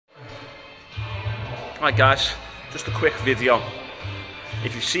Right guys, just a quick video.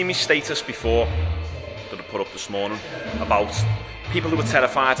 If you've seen my status before that I put up this morning about people who are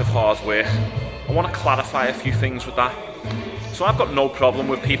terrified of hard work, I want to clarify a few things with that. So I've got no problem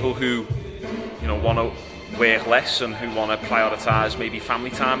with people who, want to work less and who want to prioritise maybe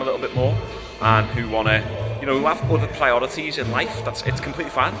family time a little bit more, and who want to, who have other priorities in life. It's completely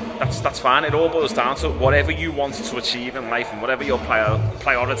fine. That's fine. It all boils down to whatever you want to achieve in life and whatever your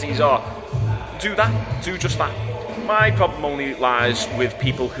priorities are. Do that. Do just that. My problem only lies with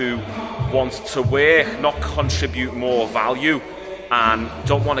people who want to work, not contribute more value, and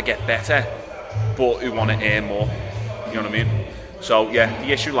don't want to get better, but who want to earn more. You know what I mean? So yeah,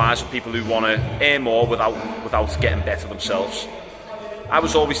 the issue lies with people who want to earn more without getting better themselves. I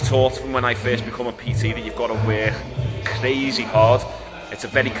was always taught from when I first become a PT that you've got to work crazy hard. It's a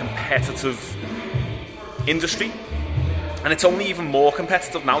very competitive industry, and it's only even more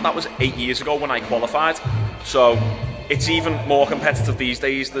competitive now. That was 8 years ago when I qualified, so it's even more competitive these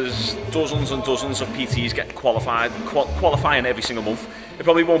days. There's dozens and dozens of PTs getting qualifying every single month. It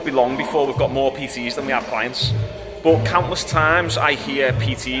probably won't be long before we've got more PTs than we have clients. But countless times I hear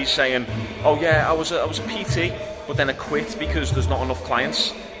PTs saying, "Oh yeah, I was a PT, but then I quit because there's not enough clients,"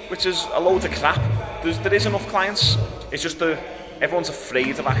 which is a load of crap. There is enough clients. It's just that everyone's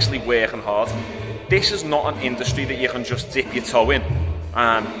afraid of actually working hard. This is not an industry that you can just dip your toe in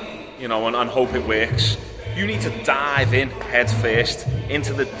and and hope it works. You need to dive in head first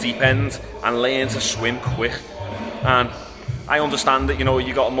into the deep end and learn to swim quick. And I understand that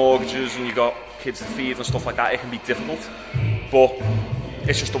you got mortgages and you got kids to feed and stuff like that. It can be difficult, but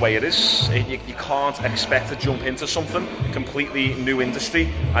it's just the way it is. You can't expect to jump into something completely new industry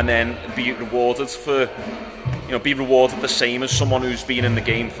and then be rewarded the same as someone who's been in the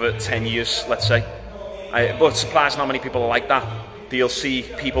game for 10 years, let's say. But it's surprising how many people are like that. You'll see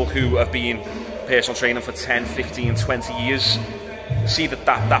people who have been personal training for 10, 15, 20 years, see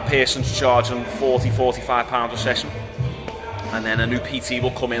that person's charging £40–45 a session, and then a new PT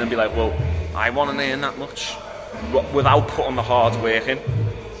will come in and be like, well, I want to earn that much, without putting the hard work in.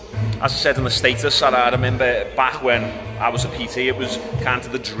 As I said in the status, I remember back when I was a PT, it was kind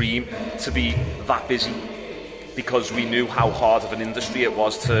of the dream to be that busy, because we knew how hard of an industry it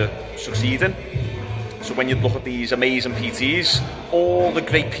was to succeed in. So when you look at these amazing PTs, all the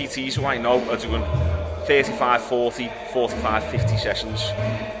great PTs who I know are doing 35, 40, 45, 50 sessions.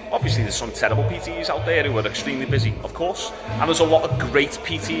 Obviously there's some terrible PTs out there who are extremely busy, of course. And there's a lot of great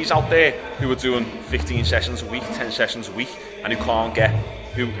PTs out there who are doing 15 sessions a week, 10 sessions a week, and who can't get,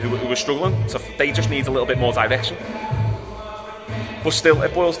 who are struggling. So they just need a little bit more direction. But still,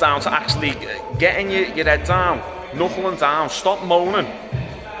 it boils down to actually getting your head down, knuckling down, stop moaning.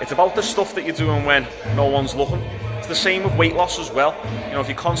 It's about the stuff that you're doing when no one's looking. It's the same with weight loss as well. If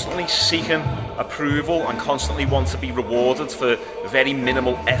you're constantly seeking approval and constantly want to be rewarded for very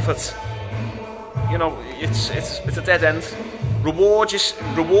minimal effort, it's a dead end. Reward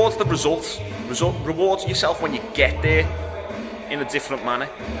the results. Reward yourself when you get there in a different manner.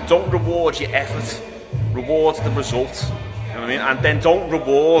 Don't reward your effort. Reward the result. You know what I mean? And then don't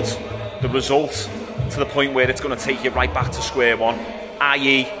reward the result to the point where it's going to take you right back to square one.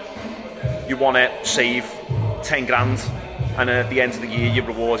 I.e., you want to save 10 grand, and at the end of the year you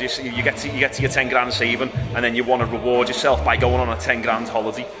get to your 10 grand saving, and then you want to reward yourself by going on a 10 grand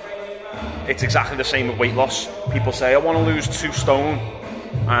holiday. It's exactly the same with weight loss. People say, I want to lose 2 stone,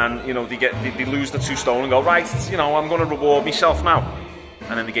 and they lose the 2 stone and go, right, I'm going to reward myself now,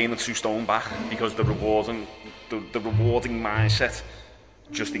 and then they gain the 2 stone back because the rewarding mindset.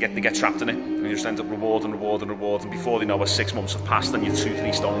 Just they get trapped in it, and you just end up rewarding. Before they know it, 6 months have passed and you're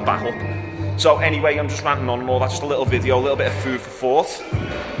 2–3 stone back up. So anyway, I'm just ranting on and all that. Just a little video, a little bit of food for thought.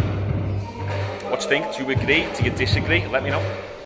 What do you think? Do you agree? Do you disagree? Let me know.